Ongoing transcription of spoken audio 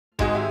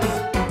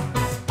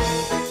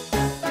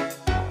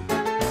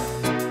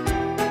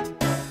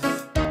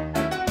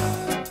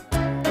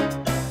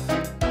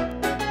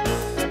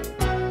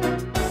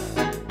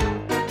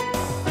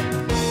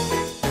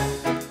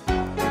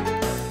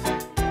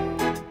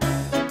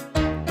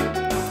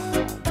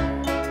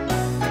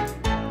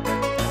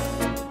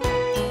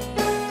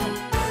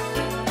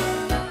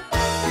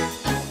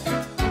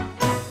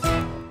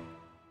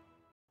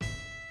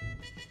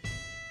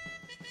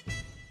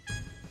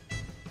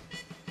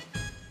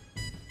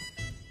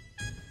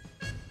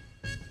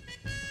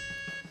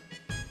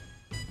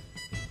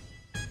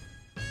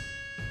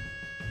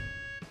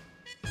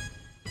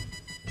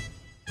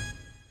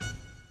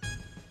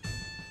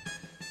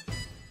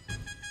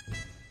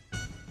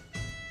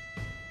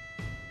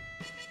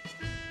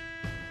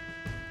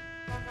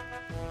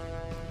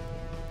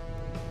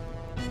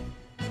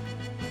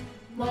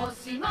も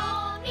しも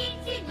道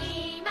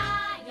に迷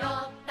っ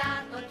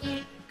た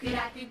時、暗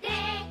くて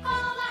怖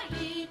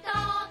い時、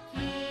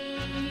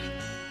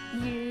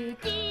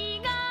雪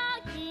が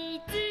必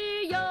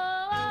要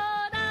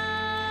だ。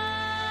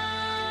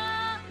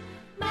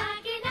負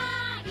けな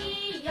い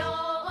よ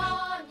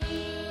うに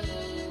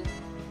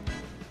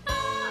飛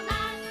ば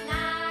すな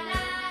ら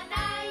大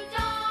丈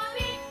夫。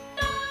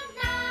どん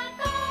な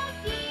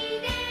時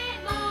で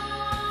も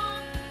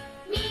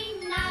み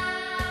んな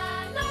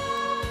の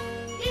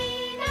リ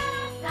ーダー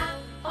さん、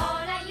ほ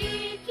ら雪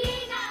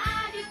が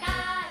あるか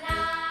ら。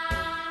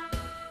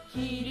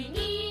霧に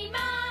迷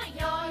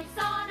いそ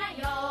うな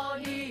夜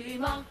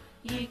も、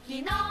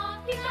雪の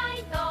深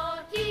い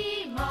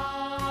時も、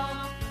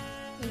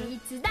い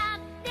つだっ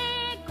て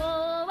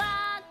怖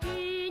く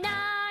な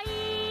い。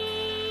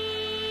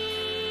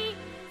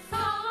そう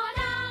だ、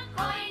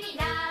声に出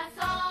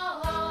そ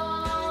う。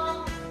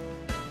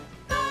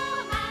飛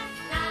ばす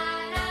な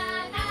ら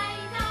大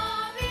丈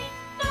夫。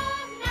ど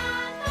んな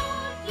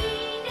時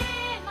で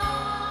も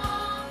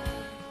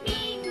み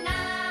んな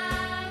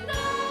の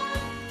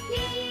リ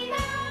ーダー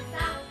さ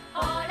ん、ほ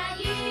ら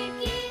雪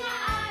が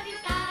ある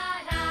か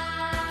ら。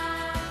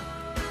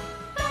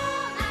飛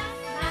ば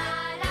すな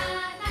ら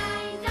大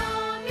丈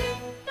夫。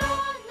ど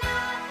んな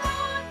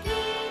時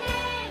で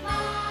も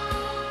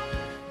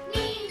み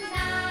んな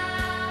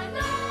の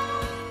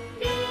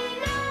リー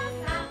ダー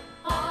さん、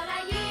ほら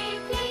雪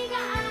が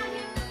ある。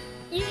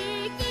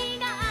雪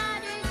があ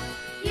る。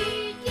雪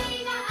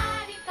があ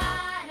るか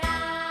ら。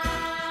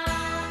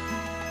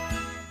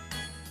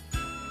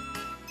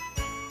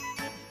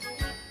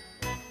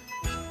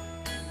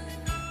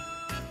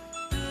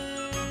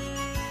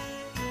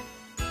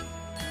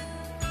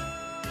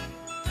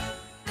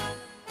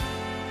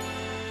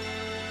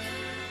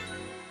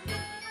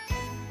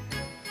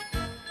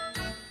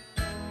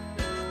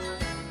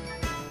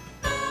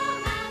飛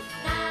ばす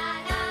な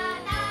ら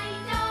大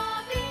丈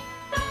夫。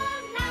ど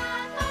んな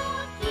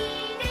時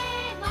で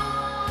も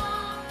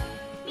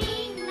み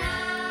んな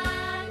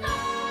の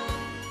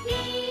リ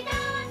ーダ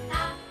ーさ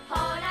ん、ほ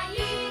ら雪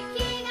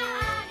が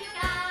ある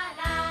か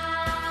ら。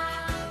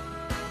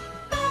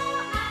飛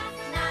ばす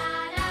な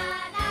ら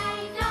大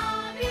丈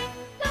夫。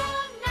ど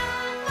んな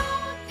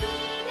時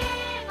で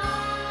も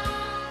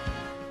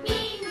み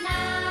んな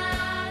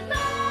の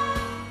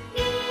リ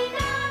ーダ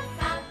ー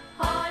さん、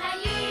ほら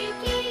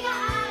雪が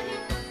ある。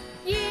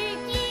雪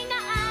が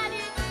ある。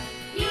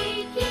雪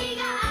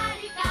があ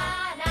るか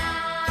ら。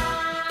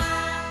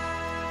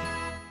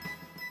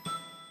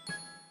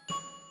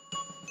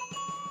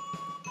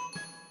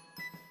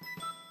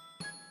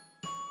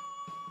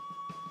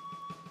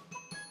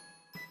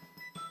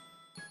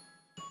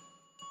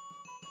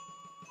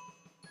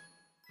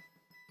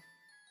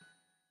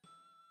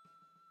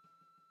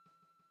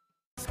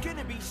It's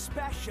gonna be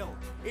special.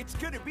 It's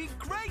gonna be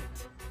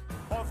great.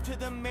 Off to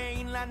the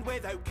mainland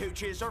without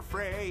coaches or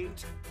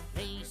freight.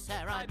 Please,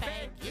 sir, I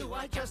beg you,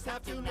 I just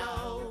have to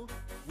know.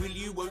 Will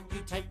you, won't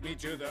you take me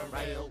to the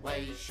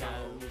Railway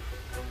show.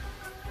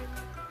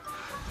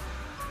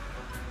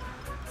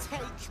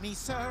 Take me,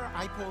 sir,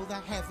 I pull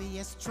the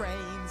heaviest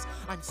trains.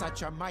 I'm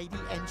such a mighty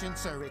engine,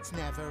 sir, it's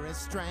never a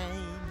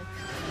strain.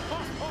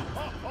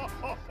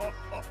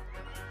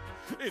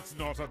 It's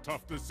not a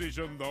tough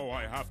decision, though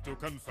I have to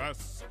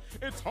confess.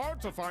 It's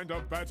hard to find a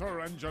better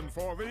engine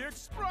for the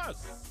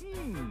Express.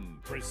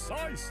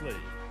 Precisely.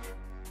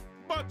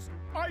 But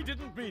I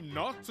didn't mean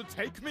not to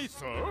take me,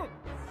 sir.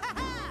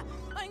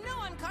 I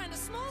know I'm kind of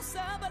small,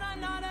 sir, but I'm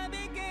not a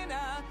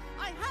beginner.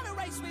 I had a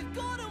race with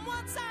Gordon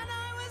once and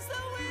I was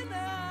the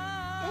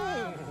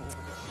winner.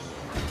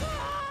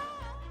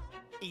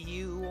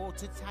 You ought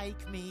to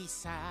take me,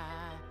 sir.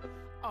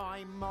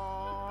 I'm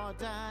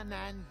modern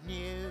and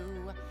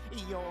new.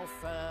 Your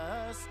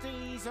first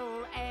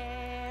diesel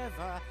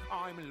ever.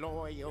 I'm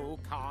loyal,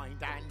 kind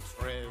and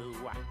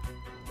true.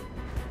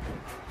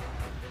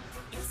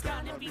 It's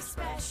gonna be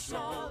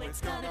special,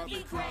 it's gonna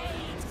be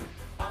great.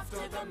 Off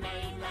to the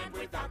mainland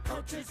without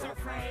coaches or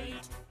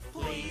freight.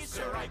 Please,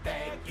 sir, I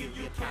beg you,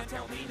 you can't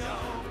tell me no.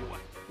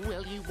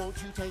 Will you,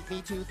 won't you take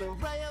me to the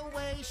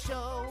railway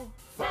show?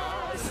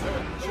 Fast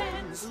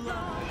engines,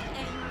 long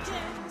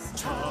engines,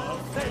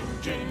 Tough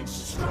engines,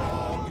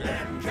 strong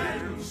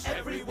engines.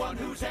 Everyone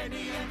who's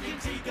any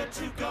engine's eager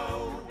to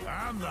go.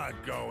 I'm not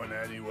going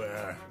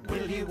anywhere.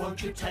 Will you,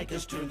 won't you take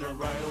us to the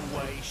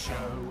railway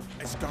show?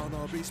 It's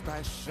gonna be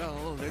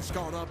special, it's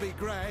gonna be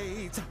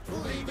great.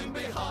 Leaving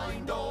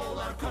behind all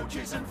our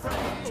coaches and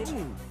freight.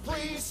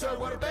 Please, sir,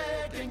 we're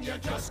begging you,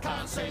 just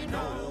can't say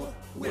no.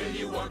 Will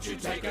you, won't you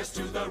take us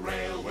to the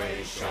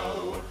railway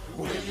show?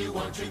 Will you,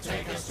 won't you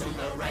take us to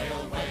the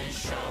railway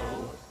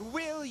show?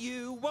 Will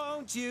you,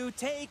 won't you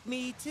take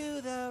me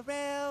to the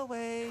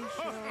railway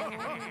show?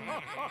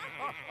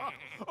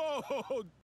 Oh,